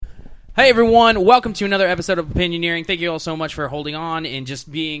Hey everyone, welcome to another episode of Opinioneering. Thank you all so much for holding on and just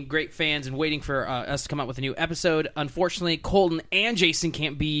being great fans and waiting for us to come out with a new episode. Unfortunately, Colton and Jason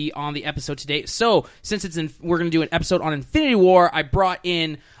can't be on the episode today, so since we're going to do an episode on Infinity War, I brought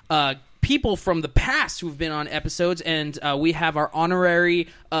in people from the past who've been on episodes, and we have our honorary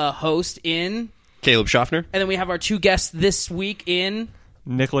host in Caleb Schaffner, and then we have our two guests this week in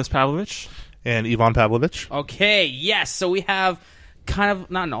Nicholas Pavlovich and Ivan Pavlovich. Okay, yes, so we have kind of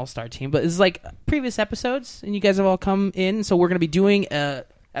not an all-star team, but it's like previous episodes, and you guys have all come in, so we're going to be doing a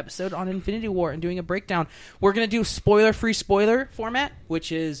episode on Infinity War and doing a breakdown. We're going to do spoiler-free spoiler format,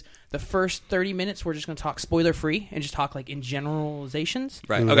 which is the first 30 minutes we're just going to talk spoiler-free and just talk like in generalizations.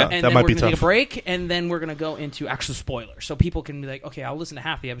 Right. Ooh, Okay. And that then might we're be going to take a tough. break, and then we're going to go into actual spoilers. So people can be like, okay, I'll listen to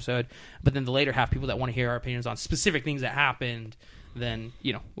half the episode, but then the later half, people that want to hear our opinions on specific things that happened, then,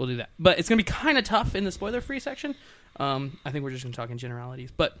 you know, we'll do that. But it's going to be kind of tough in the spoiler-free section. I think we're just going to talk in generalities.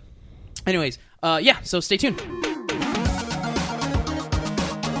 But anyways, yeah, so stay tuned.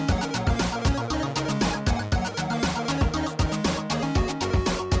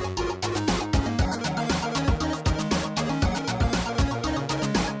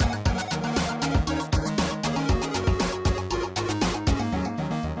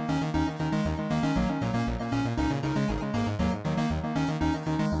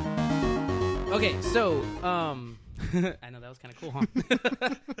 Okay, so, I know that was kind of cool,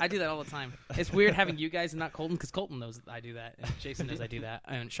 huh? I do that all the time. It's weird having you guys and not Colton, because Colton knows that I do that, and Jason knows I do that,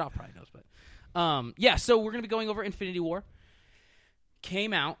 and Shaw probably knows, but, yeah, so we're going to be going over Infinity War.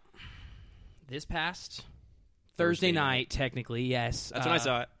 Came out this past Thursday night, technically, yes. That's when I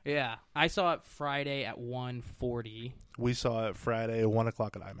saw it. Yeah, I saw it Friday at 1:40. We saw it Friday, 1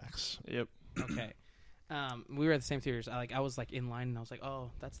 o'clock at IMAX. Yep. Okay. We were at the same theaters. I was like in line, and I was like, "Oh,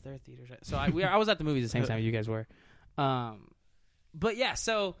 that's their theaters." So I was at the movies the same time you guys were. But yeah,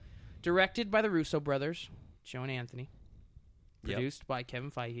 so directed by the Russo brothers, Joe and Anthony, produced by Kevin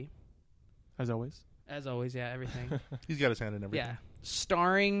Feige, As always. as always. Yeah, everything. He's got his hand in everything. Yeah,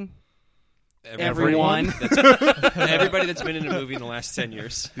 starring Everyone. everyone. Everybody that's been in a movie in the last 10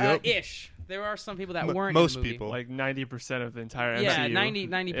 years. Ish. There are some people that weren't. Most in the movie. people. Like 90% of the entire Yeah, MCU.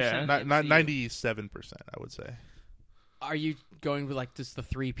 90%. Yeah. Not 97%, I would say. Are you going with like just the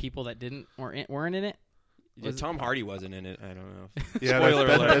three people that weren't in it? Yeah, Tom Hardy wasn't in it. I don't know. Yeah, Spoiler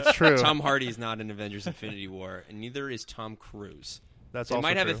alert. that's true. Tom Hardy is not in Avengers: Infinity War, and neither is Tom Cruise. That's They also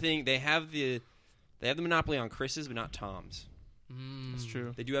might have true. a thing. They have the monopoly on Chris's, but not Tom's. That's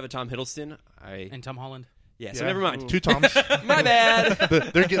true. They do have a Tom Hiddleston. And Tom Holland. Yeah, so Yeah. never mind. Ooh. 2 Toms. My bad.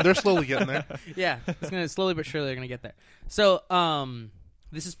 they're slowly getting there. Yeah, it's gonna slowly but surely they're gonna get there. So,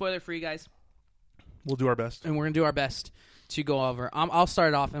 this is spoiler free, guys, We'll do our best. and we're gonna do our best to go over. I'll start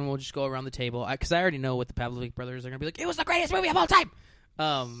it off, and we'll just go around the table because I already know what the Pavlovich brothers are gonna be like. It was the greatest movie of all time.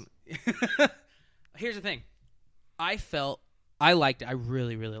 Here's the thing, I liked it. I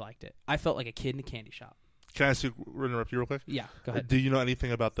really, really liked it. I felt like a kid in a candy shop. Can I interrupt you real quick? Yeah, go ahead. Do you know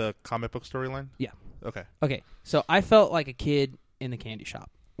anything about the comic book storyline? Yeah. Okay. Okay, so I felt like a kid in the candy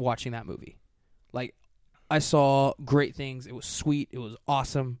shop watching that movie. Like, I saw great things. It was sweet. It was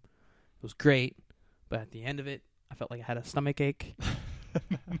awesome. It was great. But at the end of it, I felt like I had a stomach ache.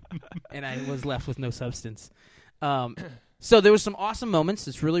 And I was left with no substance. So there was some awesome moments.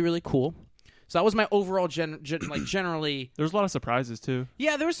 It's really, really cool. So that was my overall generally. There's a lot of surprises, too.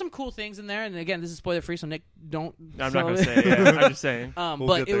 Yeah, there were some cool things in there. And again, this is spoiler free, so Nick, don't. I'm not going to say it. Yeah, I'm just saying. We'll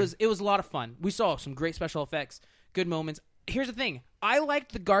But get it there. was a lot of fun. We saw some great special effects, good moments. Here's the thing: I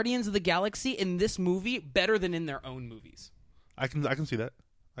liked the Guardians of the Galaxy in this movie better than in their own movies. I can see that.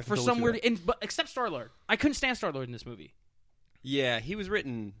 I can For totally some see weird, that. but except Star-Lord, I couldn't stand Star-Lord in this movie. Yeah, he was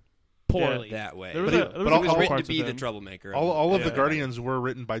written Poorly. that way. There was But he- a, there but was he all- was cool written to parts be with the him. troublemaker. All of the Yeah. Guardians were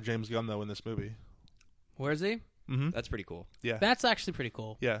written by James Gunn, though, in this movie. Where is he? Mm-hmm. That's pretty cool. Yeah. That's actually pretty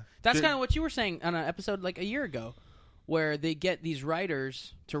cool. Yeah. That's Ju- kind of what you were saying on an episode like a year ago, where they get these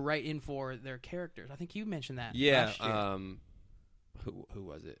writers to write in for their characters. I think you mentioned that. Yeah. last year. Who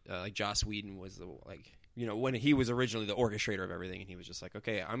was it? Like Joss Whedon was the when he was originally the orchestrator of everything, and he was just like,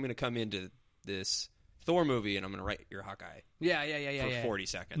 okay, I'm going to come into this Thor movie, and I'm going to write your Hawkeye Yeah. for 40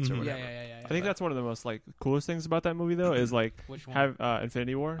 seconds or Mhm. whatever. Yeah. I think that's one of the most like coolest things about that movie, though, is like Which one? have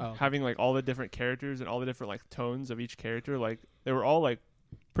Infinity War Oh, okay. having like all the different characters and all the different like tones of each character. Like they were all like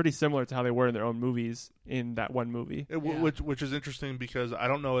pretty similar to how they were in their own movies in that one movie. Which is interesting because I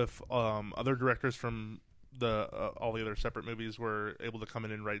don't know if other directors from the all the other separate movies were able to come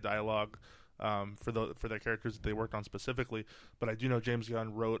in and write dialogue for their characters that they worked on specifically. But I do know James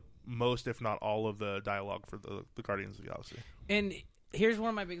Gunn wrote most, if not all, of the dialogue for the Guardians of the Galaxy. And here's one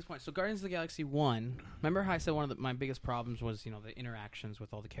of my biggest points. So Guardians of the Galaxy 1, remember how I said one of my biggest problems was, the interactions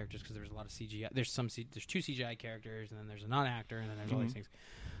with all the characters because there's a lot of CGI. There's two CGI characters, and then there's a non-actor, and then there's all these things.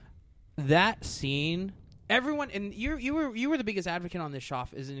 That scene, everyone, and you were the biggest advocate on this,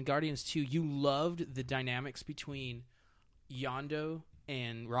 Shoff, is in Guardians 2, you loved the dynamics between Yondu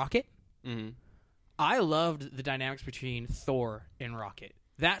and Rocket. Mm-hmm. I loved the dynamics between Thor and Rocket.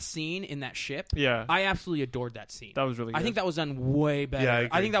 That scene in that ship, Yeah. I absolutely adored that scene. That was really good. I think that was done way better. Yeah, I I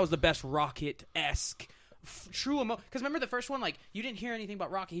agree. think that was the best Rocket-esque true emotion. Because remember the first one, like, you didn't hear anything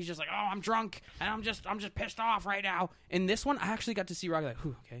about Rocket. He's just like, oh, I'm drunk and I'm just pissed off right now. In this one, I actually got to see Rocket like,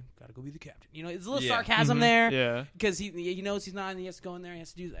 okay, gotta go be the captain. There's a little sarcasm there. Yeah. Because he knows he's not, and he has to go in there. He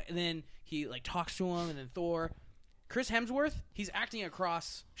has to do that, and then he like talks to him, and then Thor, Chris Hemsworth, he's acting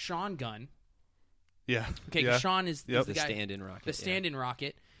across Sean Gunn. Yeah. Okay, Yeah. Sean is The the guy, stand-in Rocket. the stand-in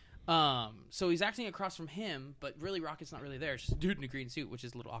Rocket. So he's acting across from him, but really Rocket's not really there. It's just a dude in a green suit, which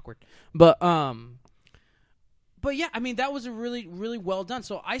is a little awkward. But yeah, I mean that was a really, really well done.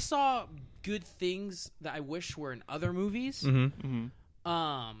 So I saw good things that I wish were in other movies. Mm-hmm.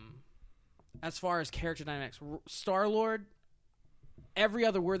 As far as character dynamics, Star-Lord, every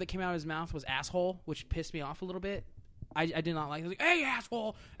other word that came out of his mouth was asshole, which pissed me off a little bit. I did not like it. I was like, hey,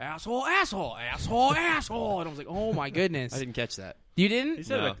 asshole, asshole, asshole, asshole, asshole. And I was like, oh, my goodness. I didn't catch that. You He didn't?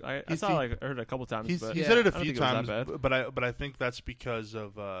 said No. I He's- saw I heard it a couple times. He but said it a I don't few think it was times, that bad. but I think that's because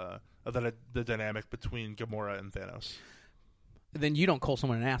of the dynamic between Gamora and Thanos. Then you don't call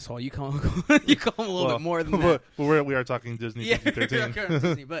someone an asshole. You call him a little bit more than that. But we are talking Disney Yeah, PG-13.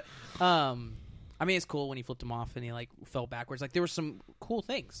 Disney. But I mean, it's cool when he flipped him off and he like fell backwards. Like there were some cool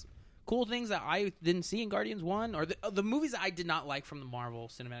things that I didn't see in Guardians 1 or the movies that I did not like from the Marvel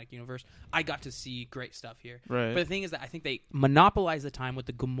Cinematic Universe. I got to see great stuff here. Right. But the thing is that I think they monopolized the time with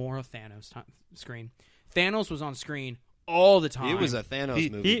the Gamora Thanos screen. Thanos was on screen all the time. It was a Thanos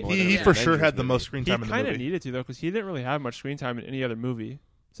movie. more than He an for sure Avengers had the movie. most screen He time in the kind of movie. needed to though, because he didn't really have much screen time in any other movie.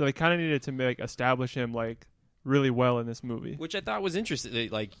 So they kind of needed to like establish him like really well in this movie. Which I thought was interesting.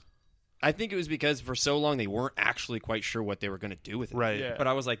 Like, I think it was because for so long they weren't actually quite sure what they were going to do with it. Right. Yeah. But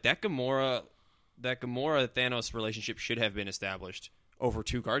I was like, that Gamora Thanos relationship should have been established over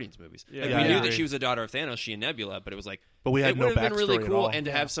 2 Guardians movies. Yeah. Like, Yeah, we I knew agree. that she was a daughter of Thanos, she and Nebula, but it was like, But we had it no would have been really backstory at cool, all. and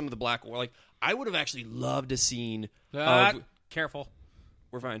to have some of the Black War. Like, I would have actually loved a scene. Careful.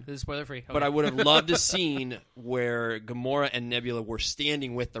 We're fine. This is spoiler free. But I would have loved a scene where Gamora and Nebula were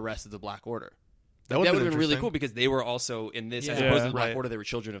standing with the rest of the Black Order. That That would've would been have been really interesting. cool because they were also in this, as Yeah. opposed to the Yeah. Black Right. Order, they were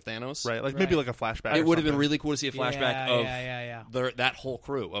children of Thanos. Right, like maybe like a flashback. It or would have been something. really cool to see a flashback of yeah. that whole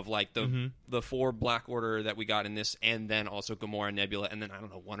crew of like Mm-hmm. the 4 Black Order that we got in this, and then also Gamora and Nebula, and then I don't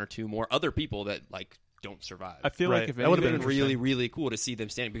know 1 or 2 more other people that like don't survive. I feel Right. like if That would've It anything, would have been really, really cool to see them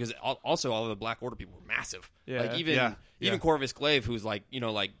standing because also all of the Black Order people were massive. Yeah. Like even Yeah. Corvus Glaive, who's like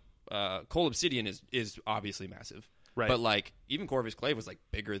Cole Obsidian is obviously massive. Right. But like even Corvus Glaive was like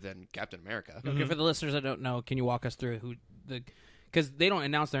bigger than Captain America. Okay, for the listeners that don't know, can you walk us through who because they don't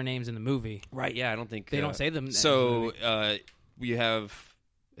announce their names in the movie. Right? Yeah, I don't think They don't say them. So we have.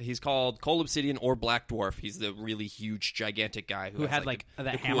 He's called Cole Obsidian or Black Dwarf. He's the really huge, gigantic guy Who has, had, like, the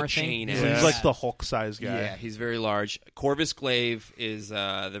that cool hammer chain. thing? So and- he's like the Hulk size guy. Yeah, he's very large. Corvus Glaive is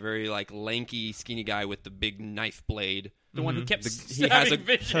the very like lanky, skinny guy with the big knife blade. the one who kept He has a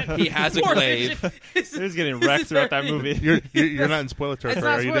Vision. he has a Poor glaive. Vision. he was getting wrecked throughout that movie. You're not in spoiler It's territory,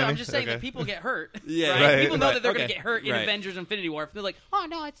 not are you, spoiler. Danny? I'm just saying Okay. that people get hurt. Yeah, right? right, People know right. that they're going Okay, to get hurt in right. Avengers Infinity War. They're like, oh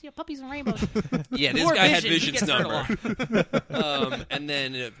no, it's puppies and rainbows. Yeah, this Poor guy had Vision, he Vision's gets hurt a number. lot. And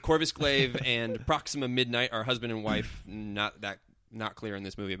then Corvus Glaive and Proxima Midnight are husband and wife. Not clear in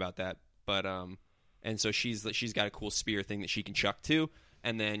this movie about that, but and so she's got a cool spear thing that she can chuck too.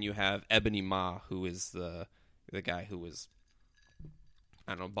 And then you have Ebony Maw, who is the guy who was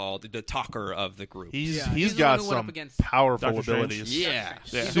I don't know bald, the talker of the group. He's Yeah, he's the got one who went up some against powerful Doctor Strange. abilities. Yeah,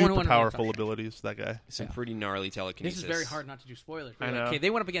 He's the one who Super went up powerful against- abilities. That guy. some pretty gnarly This telekinesis. is very hard not to do spoilers. I Like, know. okay, they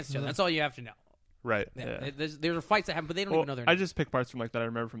went up against each other. That's all you have to know. Right. Yeah. Yeah. There's fights that happen, but they don't Well, even know their I names. just picked parts from like that I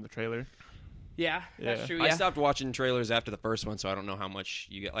remember from the trailer. Yeah, that's Yeah. true. I Yeah. stopped watching trailers after the first one, so I don't know how much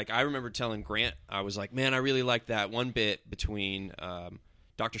you get. Like, I remember telling Grant, I was like, man, I really liked that one bit between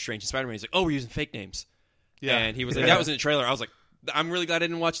Doctor Strange and Spider-Man. He's like, oh, we're using fake names. Yeah. And he was like, Yeah. that was in the trailer. I was like, I'm really glad I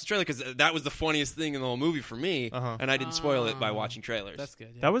didn't watch the trailer because that was the funniest thing in the whole movie for me, Uh-huh. and I didn't spoil it by watching trailers. That's good.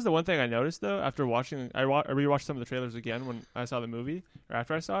 Yeah. That was the one thing I noticed though after watching. I rewatched some of the trailers again when I saw the movie or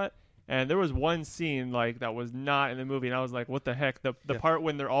after I saw it, and there was one scene like that was not in the movie, and I was like, "What the heck?" The part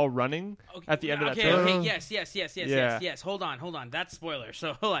when they're all running at the end of that okay, trailer. okay, Yeah. yes. Hold on. That's spoiler.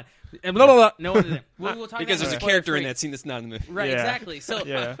 So hold on. And blah, blah, blah. No one did. We'll talk Because about there's a spoiler character in free. that scene that's not in the movie. Right, Yeah. exactly. So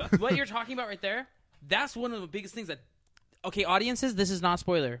Yeah. what you're talking about right there, that's one of the biggest things that okay, audiences, this is not a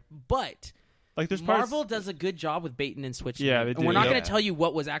spoiler, but Like there's parts, Marvel does a good job with baiting and switching. Yeah, they And do. we're not Yeah. going to tell you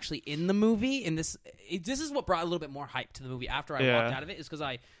what was actually in the movie. And this is what brought a little bit more hype to the movie after I Yeah. walked out of it. Is because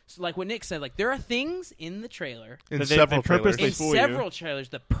like what Nick said, like there are things in the trailer, In That they several purposely in trailers. fool you. several trailers,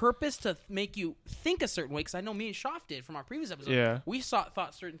 the purpose to make you think a certain way. Because I know me and Shoff did from our previous episode. Yeah. We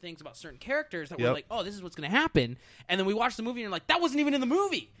thought certain things about certain characters that were Yep. like, oh, this is what's going to happen. And then we watched the movie and you're like, that wasn't even in the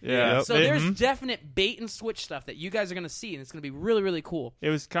movie. Yeah. Yep. So It- there's definite bait and switch stuff that you guys are going to see, and it's going to be really, really cool. It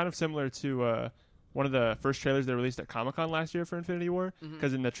was kind of similar to one of the first trailers they released at Comic-Con last year for Infinity War. Mm-hmm.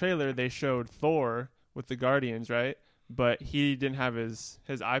 Because in the trailer, they showed Thor with the Guardians, right? But he didn't have his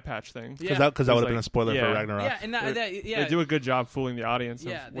eye patch thing. Yeah. Because that would have been like- a spoiler yeah. for Ragnarok. Yeah, and They do a good job fooling the audience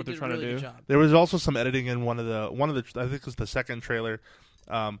yeah, of what they they're did trying a really to good do. job. There was also some editing in one of the I think it was the second trailer,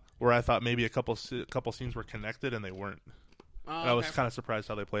 where I thought maybe a couple scenes were connected and they weren't. Oh, I was okay. kind of surprised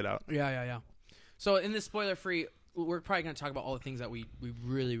how they played out. Yeah. So in this spoiler-free, we're probably going to talk about all the things that we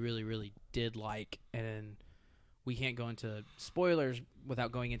really, really, really did like, and we can't go into spoilers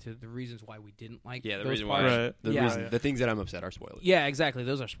without going into the reasons why we didn't like. Yeah, the those reason parts. why. Right. The, Yeah. reason, the things that I'm upset are spoilers. Yeah, exactly.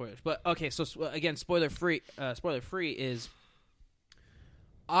 Those are spoilers. But okay, so again, spoiler-free is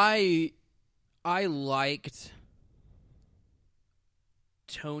I liked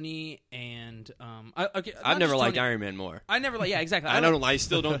Tony and I've never liked Iron Man more. I never like. Yeah, exactly. I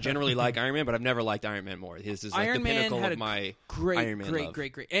still don't generally like Iron Man, but I've never liked Iron Man more. His is like Iron the Man pinnacle had of a my great, Iron Man love.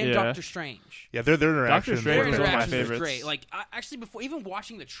 great, and Yeah. Doctor Strange. Yeah, their interaction. Strange Their was one of my interactions were favorites. great. Like actually, before even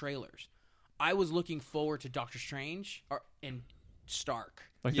watching the trailers, I was looking forward to Doctor Strange and Stark.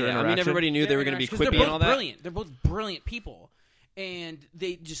 Like their Yeah, I mean, interaction. everybody knew they were going to be Because quippy they're and all both that. brilliant. They're both brilliant people, and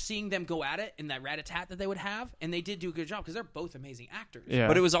they just seeing them go at it and that rat-a-tat that they would have, and they did do a good job because they're both amazing actors. Yeah.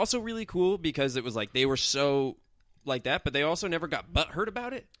 But it was also really cool because it was like they were so like that, but they also never got butthurt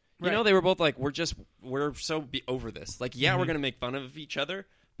about it. You Right. know, they were both like, we're so over this. Like, yeah, Mm-hmm. we're going to make fun of each other,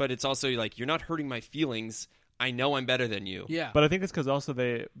 but it's also like, you're not hurting my feelings. I know I'm better than you. Yeah, But I think it's because also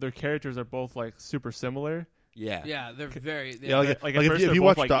their characters are both like super similar. Yeah. yeah, they're very. Yeah, like at if, first if they're you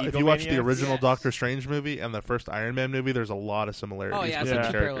both, watch like, if you watch the egomaniacs. original Yes. Doctor Strange movie and the first Iron Man movie, there's a lot of similarities Oh yeah, it's between like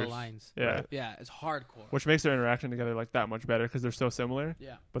the two parallel characters. lines. Yeah. Right. Yeah, it's hardcore. Which makes their interaction together like that much better because they're so similar.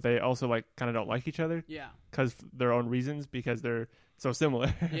 Yeah, But they also like kind of don't like each other yeah, because their own reasons because they're so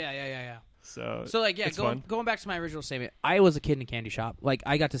similar. yeah. So So like yeah, it's fun. going back to my original statement, I was a kid in a candy shop. Like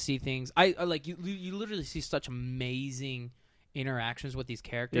I got to see things. I like you literally see such amazing interactions with these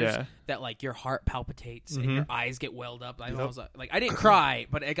characters Yeah. that like your heart palpitates and Mhm. your eyes get welled up. I Yep. was like I didn't cry,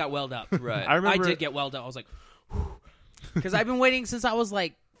 but it got welled up. Right. I remember I did get welled up. I was like, because I've been waiting since I was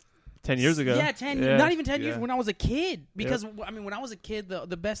like 10 years ago. Yeah, not even 10 years. Yeah. When I was a kid, because I mean, when I was a kid,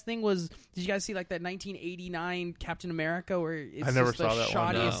 the best thing was. Did you guys see like that 1989 Captain America, where it's I never just the saw that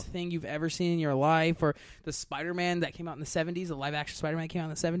one, shoddiest no. thing you've ever seen in your life, or the Spider-Man that came out in the 70s, the live-action Spider-Man that came out in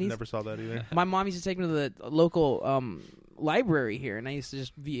the 70s? Never saw that either. My mom used to take me to the local library here, and I used to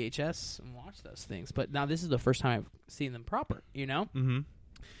just VHS and watch those things. But now this is the first time I've seen them proper, you know? Mm-hmm.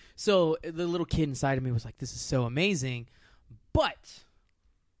 So the little kid inside of me was like, this is so amazing. But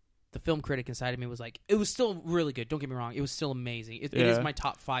the film critic inside of me was like, it was still really good. Don't get me wrong. It was still amazing. It is Yeah. my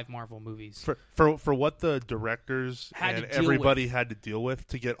top 5 Marvel movies. For what the directors Had and to deal everybody with. had to deal with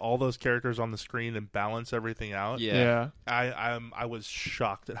to get all those characters on the screen and balance everything out. Yeah. I was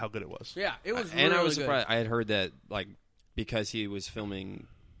shocked at how good it was. Yeah, it was And really I was good. surprised. I had heard that, like, because he was filming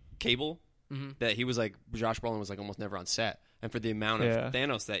Cable, Mhm. that he was like, Josh Brolin was like almost never on set. And for the amount of Yeah.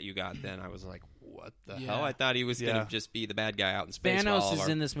 Thanos that you got, then I was like, what the Yeah. hell? I thought he was going Yeah. to just be the bad guy out in space. while all Thanos of is our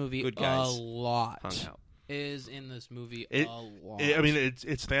in this movie good a guys lot. hung out. Is in this movie It- a lot. I mean, it's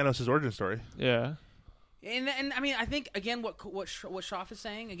Thanos' origin story. Yeah. And I mean, I think again, what Shoff is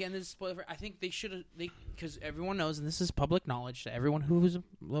saying again, this is spoiler. I think they should have because everyone knows, and this is public knowledge to everyone who's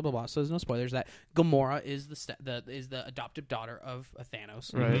blah blah blah. So there's no spoilers that Gamora is the adopted daughter of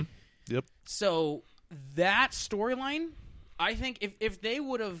Thanos. Right. Yep. So that storyline, I think if they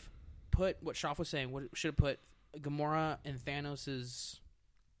would have put what Shoff was saying, should have put Gamora and Thanos'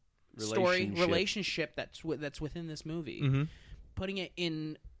 relationship that's within this movie, Mm-hmm. putting it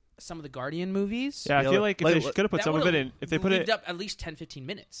in some of the Guardian movies. Yeah, I Yeah, feel like if like- they could have put that some of it would've in, if they put lived it, up at least 10-15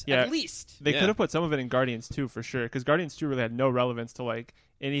 minutes. Yeah. At least. they Yeah. could have put some of it in Guardians 2 for sure, because Guardians 2 really had no relevance to like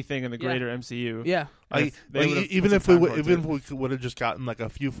anything in the Yeah. greater MCU. Yeah. They would've Even put if some we time would, towards even if we would have just gotten like a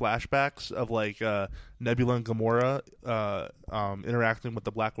few flashbacks of like Nebula and Gamora interacting with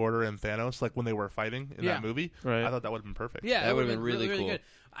the Black Order and Thanos, like when they were fighting in Yeah. that movie, Right. I thought that would have been perfect. Yeah, That it would've would've been really cool. good.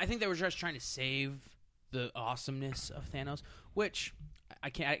 I think they were just trying to save the awesomeness of Thanos, which I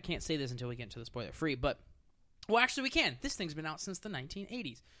can't say this until we get into the spoiler free, but well, actually we can. This thing's been out since the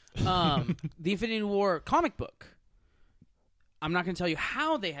 1980s. The Infinity War comic book I'm not going to tell you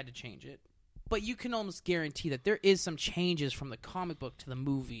how they had to change it, but you can almost guarantee that there is some changes from the comic book to the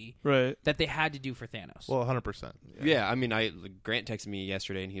movie Right. that they had to do for Thanos. Well, 100%. Yeah, I mean, Grant texted me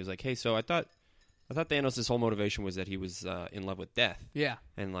yesterday, and he was like, "Hey, so I thought Thanos' whole motivation was that he was in love with death, yeah.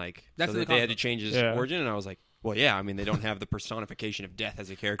 and like That's so in the that they had comic to change his Yeah. origin." And I was like, "Well, yeah, I mean, they don't have the personification of death as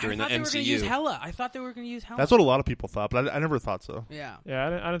a character in the I thought they were going to MCU." use Hela. I thought they were going to use Hela. That's what a lot of people thought, but I never thought so. Yeah.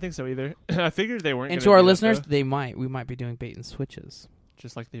 Yeah, I don't think so either. I figured they weren't. And gonna to our do that, listeners, though. we might be doing bait and switches.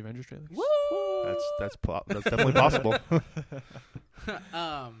 Just like the Avengers trailers. That's definitely possible.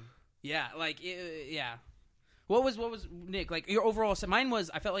 Yeah, like yeah. What was Nick like your overall? Mine was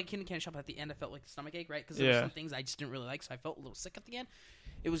I felt like Kid in the Candy Shop at the end. I felt like a stomach ache, right? Because there were Yeah. some things I just didn't really like, so I felt a little sick at the end.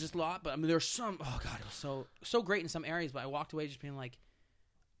 It was just a lot, but I mean there were some. Oh god, it was so great in some areas, but I walked away just being like,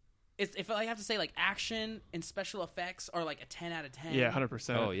 if I have to say like action and special effects are like a 10 out of 10. Yeah,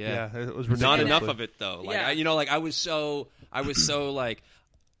 100%. Oh yeah. Yeah, it was Not ridiculous. enough of it though. Like Yeah. I was so like,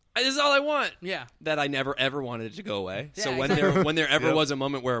 this is all I want. Yeah. That I never ever wanted it to go away. Yeah, So when exactly. when there ever Yep. was a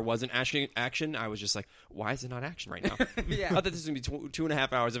moment where it wasn't action, I was just like, why is it not action right now? Yeah. I thought this was gonna be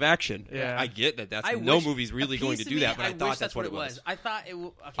 2.5 hours of action. Yeah. I get that. That's I no wish- movie's really a going piece to of do me, that, but I wish thought that's what it was. I thought it. Okay,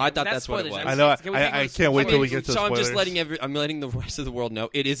 I thought that's what it spoilers. was. I know. Can we take I those can't wait till spoilers? we get to So I'm just spoilers. I'm letting the rest of the world know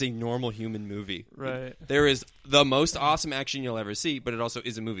it is a normal human movie. Right. There is the most awesome action you'll ever see, but it also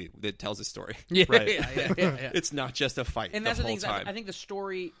is a movie that tells a story. Yeah, Right. yeah. It's not just a fight. And that's the the whole thing. Is time. I think the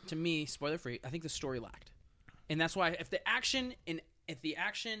story, to me, spoiler free. I think the story lacked, and that's why if the action and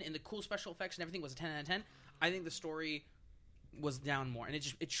the cool special effects and everything was a 10 out of 10, I think the story was down more, and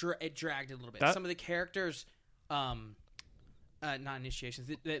it dragged it a little bit. That- Some of the characters, not initiations,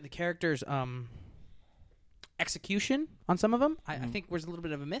 the characters' execution on some of them, I think was a little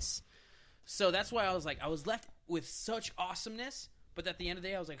bit of a miss. So that's why I was left with such awesomeness, but at the end of the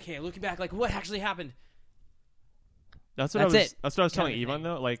day, I was like, okay, looking back, like what actually happened. That's what That's I was. it. That's what I was telling Kind of Yvonne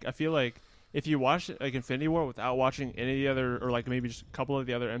though. Like I feel like if you watch like Infinity War without watching any of the other, or like maybe just a couple of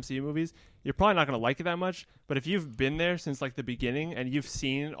the other MCU movies, you're probably not going to like it that much. But if you've been there since like the beginning and you've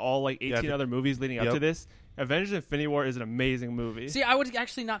seen all like 18 Yeah, other movies leading up Yep. to this, Avengers: Infinity War is an amazing movie. See, I would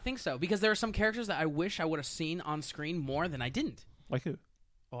actually not think so because there are some characters that I wish I would have seen on screen more than I didn't. Like who?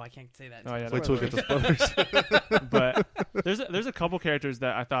 Oh, I can't say that. Oh, yeah, Wait till we get to spoilers. But there's a couple characters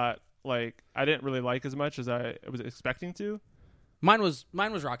that I thought like I didn't really like as much as I was expecting to. Mine was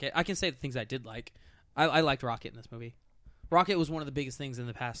Rocket. I can say the things I did like. I liked Rocket in this movie. Rocket was one of the biggest things in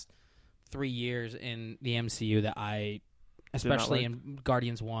the past 3 years in the MCU that I, especially in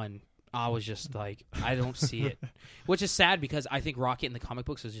Guardians 1, I was just like, I don't see it. Which is sad because I think Rocket in the comic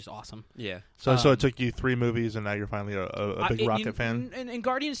books is just awesome. yeah. So Um, it took you 3 movies, and now you're finally a big Rocket fan. In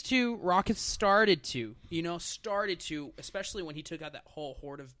Guardians 2, Rocket started to, especially when he took out that whole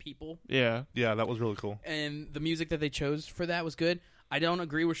horde of people. Yeah. Yeah, that was really cool. And the music that they chose for that was good. I don't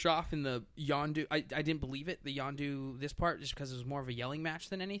agree with Shoff in the Yondu. I didn't believe it, the Yondu, this part, just because it was more of a yelling match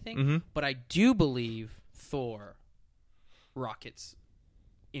than anything. Mm-hmm. But I do believe Thor, Rocket's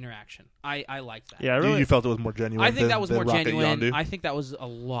interaction. I liked that. Yeah, I really You felt it was more genuine. I think that was than more Rocket genuine. Yondu. I think that was a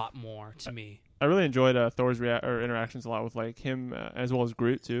lot more to me. I really enjoyed Thor's interactions a lot with like him as well as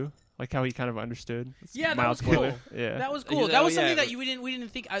Groot too. Like how he kind of understood. It's Yeah, that mild was spoiler. cool. Yeah. That was You cool. know, That was yeah, something that but- we didn't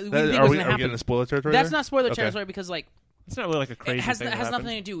think. We That- didn't think are was we going to are we happen. getting a spoiler territory? That's there? not spoiler Okay. territory because like It's not really like a crazy it has thing. that nothing happened.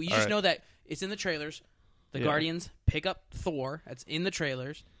 to do. You All just right. know that it's in the trailers. The Yeah. Guardians pick up Thor. That's in the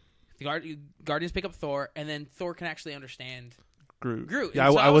trailers. The Guardians pick up Thor, and then Thor can actually understand Groot. Groot. Yeah,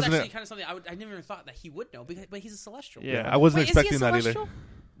 And so I that was wasn't- actually kind of something I never even thought that he would know, but he's a Celestial. Yeah. I wasn't Wait, is he a expecting that either. Celestial?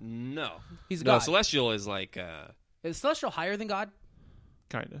 No. He's a No, god. Celestial is like Is Celestial higher than God?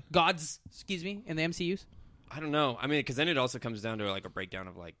 Kind of. Gods, excuse me, in the MCUs? I don't know. I mean, because then it also comes down to like a breakdown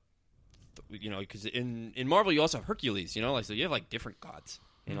of like, because in Marvel you also have Hercules. Like so you have like different gods.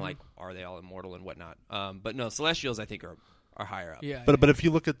 Like are they all immortal and whatnot? But no, Celestials I think are higher up. Yeah. But if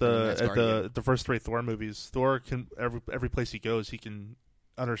you look at that's Guardian. the first 3 Thor movies, Thor can every place he goes, he can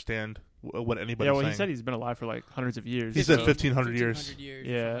understand what anybody's Yeah, well, saying. he said he's been alive for like hundreds of years. He said so- 1,500 years. 1500 years.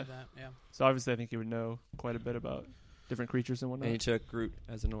 Yeah. Yeah. Like that. Yeah. So obviously, I think he would know quite a bit about different creatures and whatnot. And he took Groot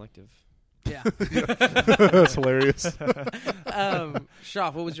as an elective. Yeah. That's hilarious.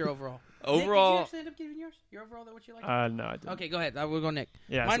 Shoff, what was your overall? Overall, Did you actually end up giving yours? Your overall, what you like? No, I didn't. Okay, go ahead. We'll go Nick.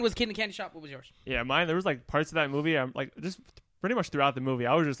 Yeah, Mine so- was Kid in the Candy Shop. What was yours? Yeah, mine. There was like parts of that movie. I'm like just pretty much throughout the movie,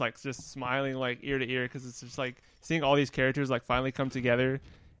 I was just smiling like ear to ear because it's just like seeing all these characters like finally come together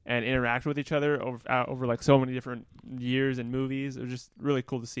and interact with each other over like so many different years and movies. It was just really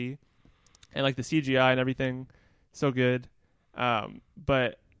cool to see, and like the CGI and everything, so good.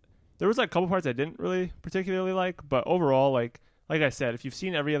 But there was like a couple parts I didn't really particularly like, but overall, like I said, if you've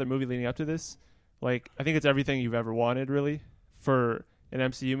seen every other movie leading up to this, like I think it's everything you've ever wanted really for an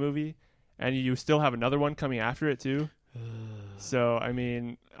MCU movie, and you still have another one coming after it too. So I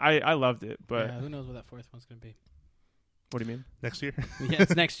mean, I loved it, but yeah, who knows what that fourth one's going to be? what do you mean? Next year. Yeah,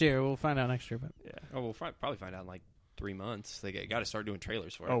 it's next year. We'll find out next year. But Yeah. Oh, we'll probably find out in like 3 months. They got to start doing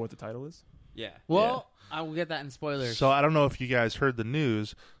trailers for it. Oh, what the title is? Yeah. well, I will get that in spoilers. So I don't know if you guys heard the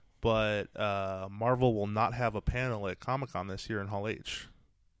news, but Marvel will not have a panel at Comic-Con this year in Hall H.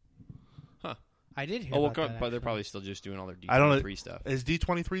 I did hear. Oh, well, about that, but they're actually. probably still just doing all their I don't know. D23 stuff. Is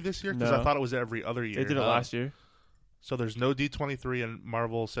D23 this year? Because No. I thought it was every other year. They did it last year. So there's no D23, and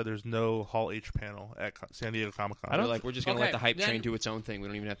Marvel said there's no Hall H panel at San Diego Comic-Con. I don't- Like we're just gonna Okay, let the hype then- train do its own thing. We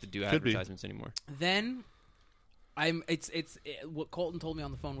don't even have to do Could be. advertisements anymore. Then what Colton told me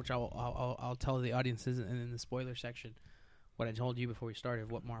on the phone, which I'll tell the audiences in the spoiler section. What I told you before we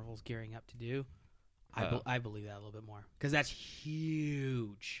started, what Marvel's gearing up to do. I believe that a little bit more because that's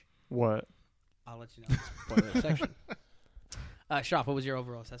huge. What? I'll let you know in the spoiler section. Shoff, what was your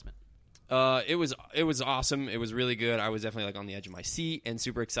overall assessment? It was awesome. It was really good. I was definitely like on the edge of my seat and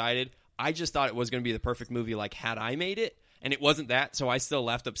super excited. I just thought it was going to be the perfect movie. Like had I made it, and it wasn't that, so I still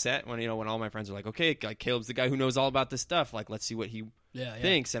left upset when when all my friends were like, "Okay, like Caleb's the guy who knows all about this stuff. Like let's see what he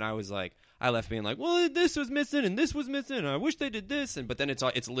thinks." And I was like, I left being like, "Well, this was missing and this was missing. And I wish they did this." But then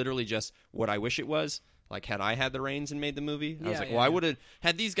it's literally just what I wish it was. Like had I had the reins and made the movie, I was like, "Well, I would have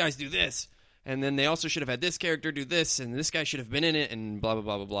had these guys do this." And then they also should have had this character do this, and this guy should have been in it, and blah blah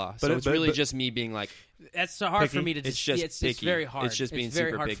blah blah blah. So it's really just me being like, That's so hard for Picky? me to. It's just it's picky. very hard. It's just being very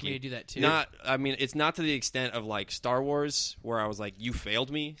super hard picky. for me to do that too. I mean, it's not to the extent of like Star Wars, where I was like, "You failed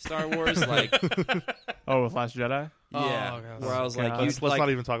me, Star Wars." Like, Oh, with Last Jedi? yeah, God. where I was God. like, Let's like, not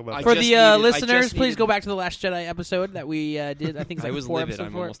even talk about I that. For just the needed- I listeners, just please needed- go back to the Last Jedi episode that we did. I think it's I like was 4 livid. episodes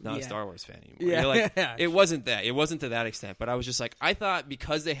I'm before. almost not a Yeah. Star Wars fan anymore. Yeah. You're like, Yeah. it wasn't that. It wasn't to that extent. But I was just like, I thought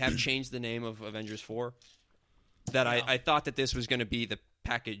because they have changed the name of Avengers 4, that I thought that this was going to be the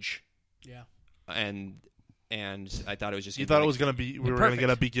package, Yeah. and I thought it was just. You gonna thought it be was going to be we were going to Perfect. get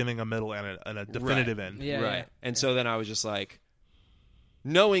a beginning, a middle, and a definitive end. Yeah. right. yeah. And so then I was just like,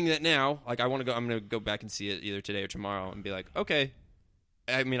 knowing that now, like I'm going to go back and see it either today or tomorrow and be like, okay.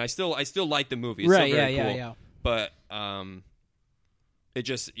 I mean, I still like the movie. It's Right. still Yeah. very Yeah. cool. Yeah. But it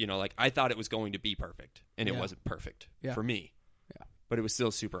just like I thought it was going to be perfect, and it Yeah. wasn't perfect Yeah. for me. Yeah. But it was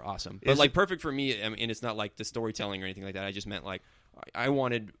still super awesome. Is But like it- perfect for me, I mean, and it's not like the storytelling or anything like that. I just meant like I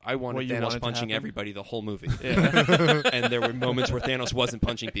wanted What you wanted Thanos to punching happen. everybody the whole movie. Yeah. And there were moments where Thanos wasn't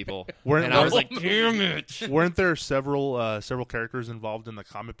punching people, Weren't- and I was like, weren't- damn it. Weren't there several characters involved in the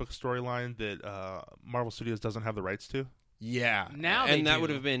comic book storyline that Marvel Studios doesn't have the rights to? Yeah. Now they and that do. would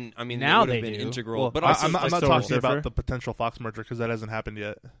have been. I mean, Now that would have they been do. integral. Well, but also, I'm not Still talking Surfer? about the potential Fox merger because that hasn't happened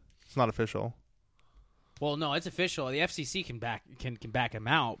yet. It's not official. Well, no, it's official. The FCC can back him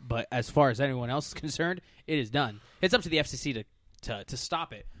out, but as far as anyone else is concerned, it is done. It's up to the FCC to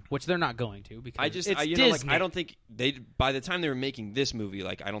stop it, which they're not going to because I just, it's like, Disney. I don't think they. By the time they were making this movie,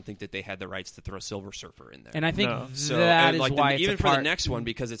 like, I don't think that they had the rights to throw Silver Surfer in there. And I think No. So, that and, is like, why even it's a for the part- next one,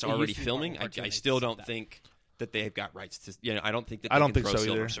 because it's it already used to be filming, part I of still that. don't think that they have got rights to. I don't think that they I don't can think throw so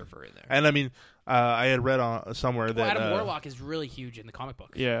Silver either. Surfer in there. And I mean, I had read on somewhere Well, that Adam Warlock is really huge in the comic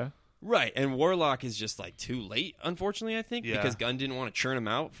book. Yeah. Right, and Warlock is just like too late, unfortunately. I think Yeah. because Gunn didn't want to churn him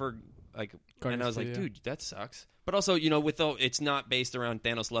out for like, and Guardians I was like, 2, yeah. dude, that sucks. But also, it's not based around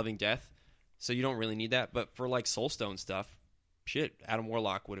Thanos loving death, so you don't really need that. But for like Soulstone stuff, shit, Adam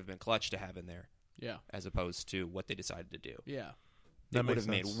Warlock would have been clutch to have in there, Yeah, as opposed to what they decided to do. yeah. That It would makes have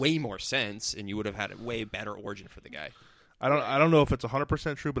made sense. way more sense, and you would have had a way better origin for the guy. I don't know if it's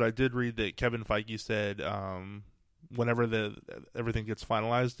 100% true, but I did read that Kevin Feige said whenever everything gets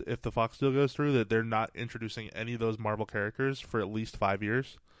finalized, if the Fox deal goes through, that they're not introducing any of those Marvel characters for at least 5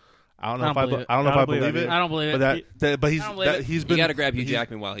 years. I don't know if I believe it. I don't believe it. But he's I don't believe it. he's You been got to grab Hugh he's-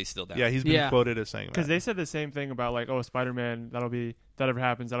 Jackman while he's still down. Yeah, he's been Yeah. quoted as saying Because that. they said the same thing about like, oh, Spider-Man, if that ever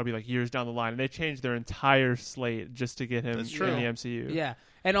happens, that'll be like years down the line. And they changed their entire slate just to get him That's in true. the MCU. Yeah,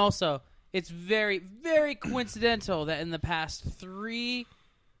 and also it's very, very coincidental that in the past 3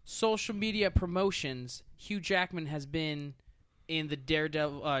 social media promotions, Hugh Jackman has been in the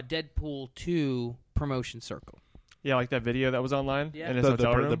Deadpool 2 promotion circle Yeah, like that video that was online Yeah. in his the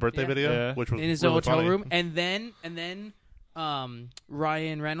hotel room. birthday Yeah. video, Yeah. which was in his really hotel funny. room, and then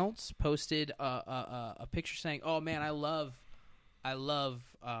Ryan Reynolds posted a picture saying, "Oh man, I love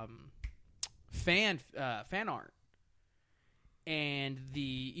fan art." And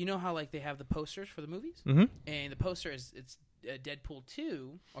you know how like they have the posters for the movies, Mm-hmm. and the poster it's Deadpool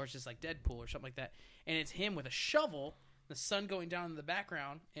 2, or it's just like Deadpool or something like that, and it's him with a shovel, the sun going down in the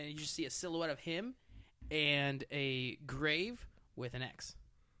background, and you just see a silhouette of him and a grave with an X.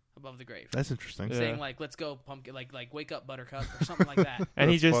 above the grave, That's interesting. Yeah. saying like, "Let's go, pumpkin!" Like wake up, Buttercup, or something like that. And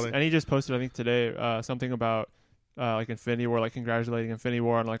he That's just funny. and he just posted I think today something about like Infinity War, like congratulating Infinity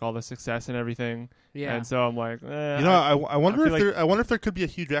War on like all the success and everything. Yeah. And so I'm like, I wonder feel if I wonder if there could be a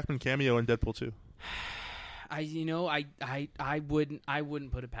Hugh Jackman cameo in Deadpool 2. I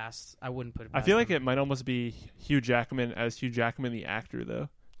wouldn't put it past. I wouldn't put it. I Past feel like him. it might almost be Hugh Jackman as Hugh Jackman the actor though.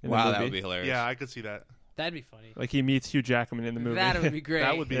 In the Wow, movie. that would be hilarious. Yeah, I could see that. That'd be funny. Like he meets Hugh Jackman in the movie. That would be great.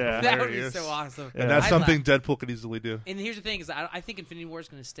 That would be Yeah. That would be hilarious. so awesome. Yeah. And that's I'd something laugh. Deadpool could easily do. And here's the thing: is I think Infinity War is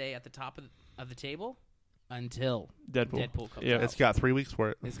going to stay at the top of the table until Deadpool. Deadpool comes Yeah. out. It's got 3 weeks for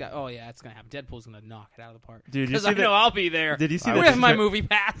it. It's got. Oh yeah, it's going to happen. Deadpool's going to knock it out of the park. Dude, did you Because see I the know I'll be there. Did you see with my the movie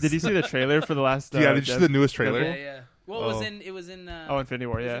pass? Did you see the trailer for the last Yeah, did you see the newest trailer? Yeah, yeah. Well, Oh. it was in. Oh, Infinity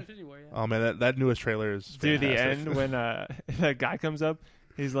War, it was in yeah. Infinity War, yeah. Oh man, that newest trailer is Dude, the fantastic. end when that guy comes up,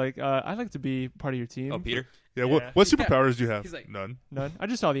 he's like, "I'd like to be part of your team." Oh, Peter. Yeah, Yeah. what superpowers do you have? He's like- None. None. I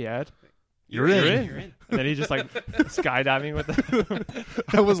just saw the ad. You're in. You're in. And then he just like skydiving with the.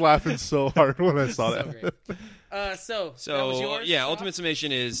 I was laughing so hard when I saw So that. great. So So that was yours, yeah, Rob? ultimate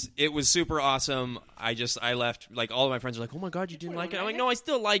summation is it was super awesome. I left like all of my friends are like, "Oh my god, you didn't like it?" I'm like, "No, I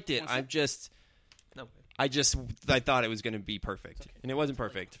still liked it. I thought it was going to be perfect, and it wasn't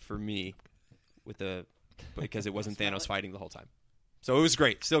perfect for me because it wasn't Thanos fighting the whole time. So it was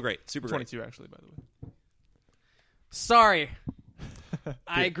great, still great, super great. 22 actually, by the way. Sorry.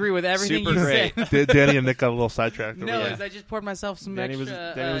 I agree with everything Super you great. said. Danny and Nick got a little sidetracked. over No, there. is I just poured myself some Danny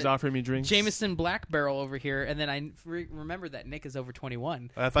extra. was offering me drinks. Jameson Black Barrel over here, and then I remembered that Nick is over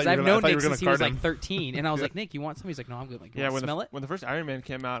 21. I thought 'Cause you were I've gonna- I known thought you Nick were gonna since he was card like him. 13, and I was like, Nick, you want some? He's like, No, I'm good. Like, Yeah, when smell the, it. when the first Iron Man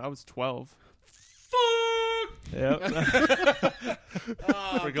came out, I was 12. Fuck! Yep.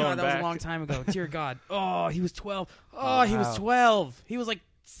 Oh, We're God, going that was a back. long time ago. Dear God. Oh, he was 12. Oh, he was wow. 12. He was like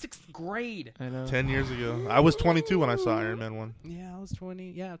 6th grade. I know. 10 years ago. I was 22 when I saw Iron Man 1. Yeah, I was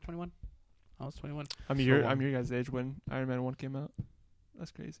 20. Yeah, 21. I was 21. I'm your guys' age when Iron Man 1 came out.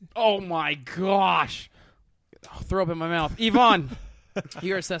 That's crazy. Oh my gosh! I'll throw up in my mouth. Yvonne,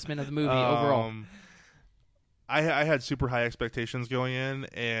 your assessment of the movie overall. I had super high expectations going in,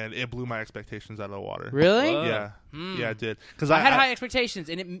 and it blew my expectations out of the water. Really? Whoa. Yeah. Hmm. Yeah, it did. Because I had high expectations,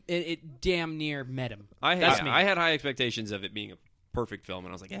 and it damn near met him. That's me. I had high expectations of it being a perfect film,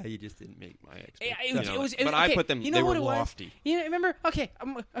 and I was like, "Yeah, you just didn't make my expectations." It was but okay. I put them; You know they what were it was? lofty. You know, remember?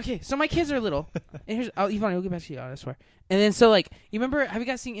 Okay. So my kids are little, and here's Yvonne. I'll get back to you. I swear. And then so like, you remember? Have you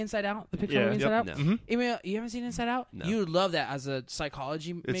guys seen Inside Out? The Pixar Yeah. movie Inside Yep. Out. No. Mhm. Emil, you haven't seen Inside Out? No. You would love that as a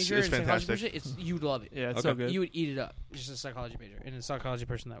psychology major. It's and psychology fantastic. person. You'd love it. Yeah, it's Okay. so good. You would eat it up. Just a psychology major and a psychology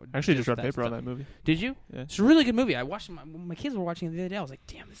person that would. I actually deal just read with paper on stuff. that movie. Did you? Yeah. It's a really good movie. I watched it. My kids were watching it the other day. I was like,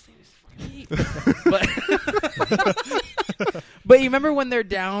 damn, this thing is fucking deep. But you remember when they're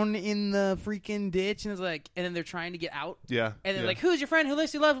down in the freaking ditch and it's like, and then they're trying to get out, Yeah. and they're yeah. like, "Who's your friend? Who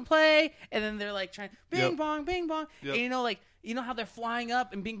lets you love and play?" And then they're like trying, bing Yep. bong, bing bong, Yep. and you know how they're flying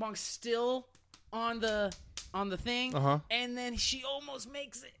up and Bing Bong's still on the thing, Uh-huh. and then she almost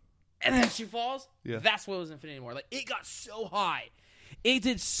makes it, and then she falls. Yeah. That's what was Infinity War. Like it got so high, it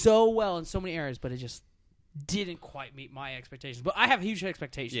did so well in so many areas, but it just didn't quite meet my expectations. But I have huge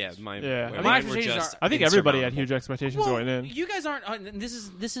expectations. Yeah, my Yeah. mine I mean, were expectations just are- I think everybody had insurmountable. huge expectations Well, going in. you guys aren't.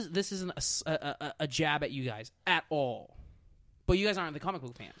 This isn't a jab at you guys at all. But you guys aren't the comic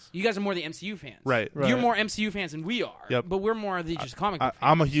book fans. You guys are more the MCU fans. Right. Right. You're more MCU fans than we are. Yep. But we're more the just comic book fans.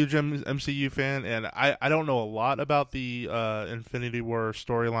 I'm a huge MCU fan, and I don't know a lot about the Infinity War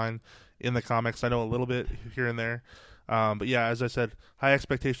storyline in the comics. I know a little bit here and there. But yeah, as I said, high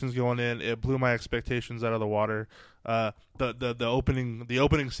expectations going in. It blew my expectations out of the water. The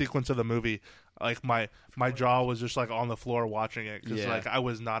opening sequence of the movie, like my jaw was just like on the floor watching it because Yeah. like I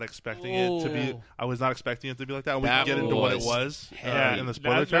was not expecting it to be. Oh. I was not expecting it to be like that. And we That can get into what it was was Yeah, in the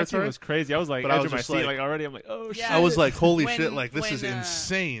spoiler that scene territory. was crazy. I was like But I edge was of my just seat, like- like already. I'm like, oh Yeah. shit. I was like, holy When- shit! Like this when, is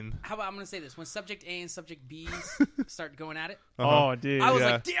insane. How about I'm going to say this? When Subject A and Subject B start going at it, Oh, dude. I was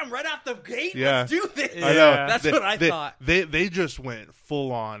Yeah. like, damn, right out the gate, Yeah. let's do this. I I know. Yeah. That's what I thought. They just went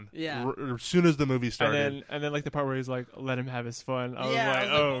full on. Yeah. As soon as the movie and started. then like the part where he's like, let him have his fun. I was Yeah, like, I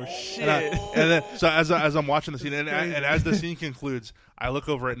was oh like, shit. And then, so as I'm watching the scene, and as the scene concludes, I look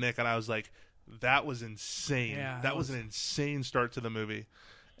over at Nick and I was like, "That was insane. Yeah, that was an insane start to the movie."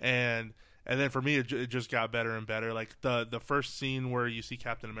 And then for me, it just got better and better. Like the first scene where you see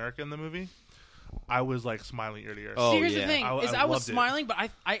Captain America in the movie, I was like smiling ear to ear. Oh, See, here's yeah. the thing: I is I was loved it. smiling, but I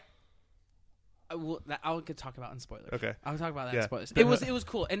could talk about in spoilers. Okay. I'll talk about that Yeah. in spoilers. It was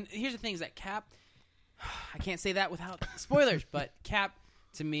cool. And here's the thing: is that Cap, I can't say that without spoilers, but Cap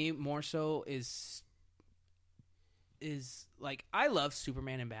to me more so is like I love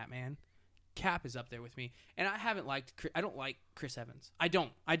Superman and Batman. Cap is up there with me, and I don't like Chris Evans. I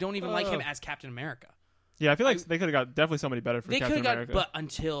don't even like him as Captain America. Yeah, I feel like they could have got definitely somebody better for They Captain could have America. got, but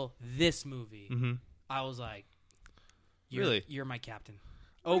until this movie, Mm-hmm. I was like, Really? You're my captain.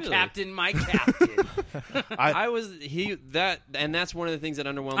 Oh, Really? Captain, my captain. I was and that's one of the things that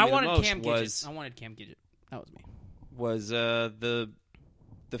underwhelmed I me the wanted most Cam was Gidget. I wanted Cam Gidget. That was me.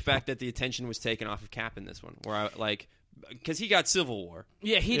 The fact that the attention was taken off of Cap in this one, where I like because he got Civil War.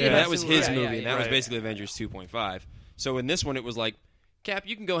 Yeah, he Yeah. did. That was his Yeah, movie, yeah, and that yeah. was Right. basically Avengers 2.5. So in this one, it was like, Cap,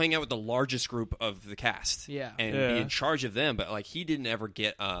 you can go hang out with the largest group of the cast, Yeah. and Yeah. be in charge of them. But like, he didn't ever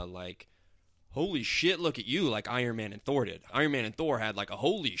get like, holy shit, look at you, like Iron Man and Thor did. Iron Man and Thor had like a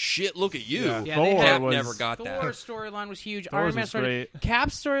holy shit, look at you. Yeah. Yeah, Thor they had- Cap was, never got Thor's that. storyline was huge. Thor's Iron Man was story. great.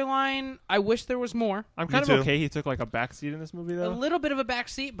 Cap's storyline, I wish there was more. I'm Me kind too. of okay he took like a backseat in this movie A though. little bit of a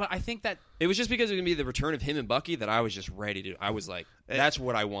backseat, but I think that It was just because it was gonna be the return of him and Bucky that I was just ready to. I was like, that's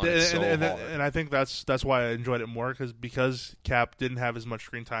what I wanted and, so and, hard. and I think that's why I enjoyed it more because Cap didn't have as much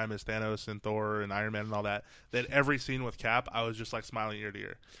screen time as Thanos and Thor and Iron Man and all that. That every scene with Cap, I was just like smiling ear to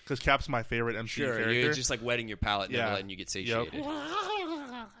ear because Cap's my favorite MCU Sure, character. you're just like wetting your palate, never Yeah. letting you get satiated. Yep.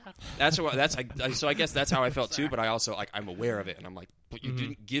 That's what. That's so. I guess that's how I felt too. But I also like I'm aware of it, and I'm like, but you Mhm.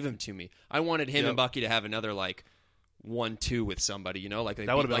 didn't give him to me. I wanted him Yep. and Bucky to have another like 1-2 with somebody. You know, like they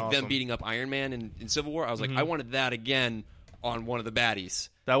That would've beat, been like them awesome. beating up Iron Man in Civil War. I was like, Mhm. I wanted that again on one of the baddies.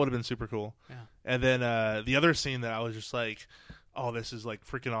 That would have been super cool. Yeah. And then the other scene that I was just like, oh, this is like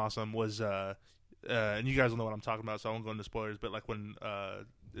freaking awesome was, and you guys will know what I'm talking about, so I won't go into spoilers, but like when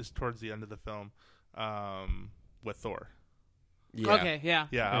it's towards the end of the film with Thor. Yeah. okay, yeah.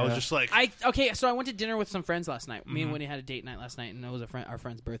 Yeah, I was Yeah. just like, So I went to dinner with some friends last night. Me and Mhm. Winnie had a date night last night, and it was our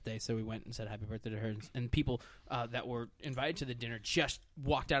friend's birthday. So we went and said happy birthday to her. And people that were invited to the dinner just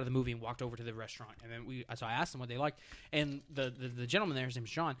walked out of the movie and walked over to the restaurant. And then so I asked them what they liked, and the gentleman there, his name's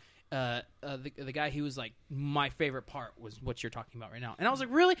John. The guy, he was like, my favorite part was what you're talking about right now. And I was like,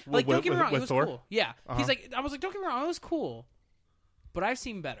 really? Like, don't get me wrong, it with was Thor? cool. Yeah, Uh-huh. he's like, I was like, don't get me wrong, it was cool, but I've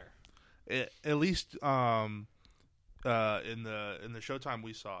seen better. at least in the Showtime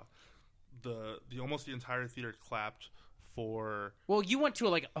we saw, the almost the entire theater clapped for. Well, you went to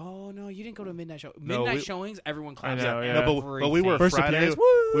oh no, you didn't go to a midnight show. No, Midnight showings, everyone claps. I know, at yeah. No, but we were First Friday. appearance,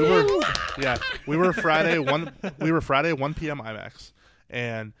 woo! We were Friday 1 p.m. IMAX,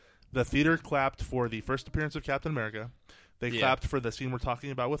 and the theater clapped for the first appearance of Captain America. They Yeah. clapped for the scene we're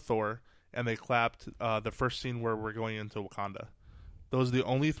talking about with Thor, and they clapped the first scene where we're going into Wakanda. Those are the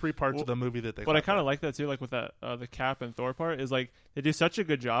only three parts of the movie that they. But I clapped kind at. of like that too, like with that the Cap and Thor part is like they do such a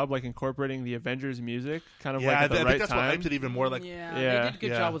good job like incorporating the Avengers music kind of Yeah, like I at the think right that's time. what hyped it even more. Like, yeah, Yeah. they did a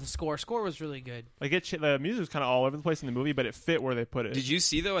good Yeah. job with the score. Score was really good. Like the music was kind of all over the place in the movie, but it fit where they put it. Did you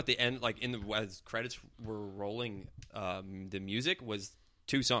see though at the end, like in the as credits were rolling, the music was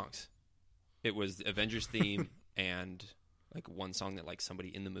 2 songs. It was the Avengers theme and like one song that like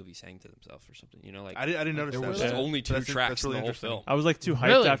somebody in the movie sang to themselves or something. You know, like I didn't notice there that. was Yeah. only 2 That's tracks really in the whole interesting. film. I was like too hyped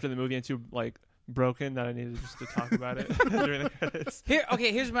Really? after the movie and too like broken that I needed just to talk about it during the credits.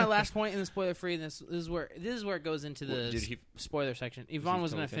 Here's my last point in the spoiler free. This is where it goes into Well, the did he- spoiler section. Yvonne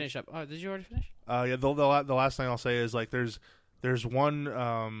was totally going to finish up. Oh, did you already finish? Yeah, the last thing I'll say is like there's one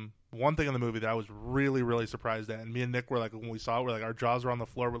thing in the movie that I was really, really surprised at, and me and Nick were like when we saw it, we're like our jaws were on the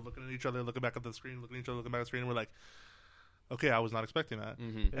floor, we're looking at each other, looking back at the screen, looking at each other, looking back at the screen, and we're like, okay, I was not expecting that.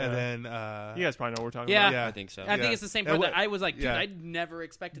 Mhm. Yeah. And then You guys probably know what we're talking Yeah. about. yeah, I think so. I think Yeah. it's the same And part what- that I was like, dude, yeah. I never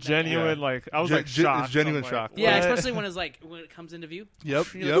expected that. Genuine, Yeah. like I was Gen- like gen- shocked. genuine I'm like, shock. Yeah, what? especially when it comes into view.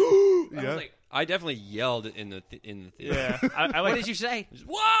 Yep, You're yep, like, I yeah. was like, I definitely yelled in the theater. Yeah, I what like. did you say? Just,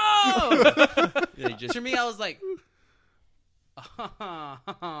 Whoa! They just- To me, I was like,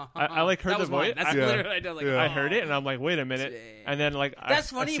 I like heard that the was mine. voice. That's Yeah. literally what I did. Like, Yeah. I heard it and I'm like, wait a minute, Dang. and then like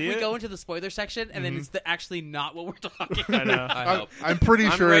That's I funny if see we it. go into the spoiler section and then it's actually not what we're talking I know. I hope. I'm pretty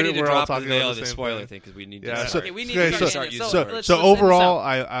I'm sure ready to we're all drop the talking veil about of the the same spoiler thing. thing because we need Yeah, to so- Okay, we need okay, to so- start getting it. so- let's So end this overall,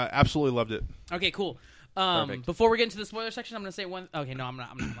 out. I absolutely loved it. Okay, cool. Perfect. Before we get into the spoiler section, I'm going to say one. Okay, no, I'm not.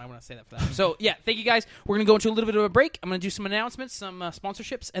 I want to say that for that. So, yeah, thank you guys. We're going to go into a little bit of a break. I'm going to do some announcements, some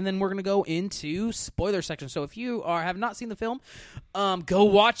sponsorships, and then we're going to go into spoiler section. So, if you have not seen the film, go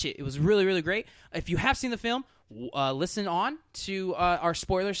watch it. It was really, really great. If you have seen the film, listen on to our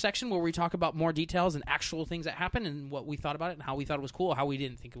spoiler section where we talk about more details and actual things that happened and what we thought about it and how we thought it was cool, how we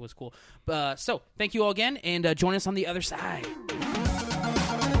didn't think it was cool. So, thank you all again, and join us on the other side.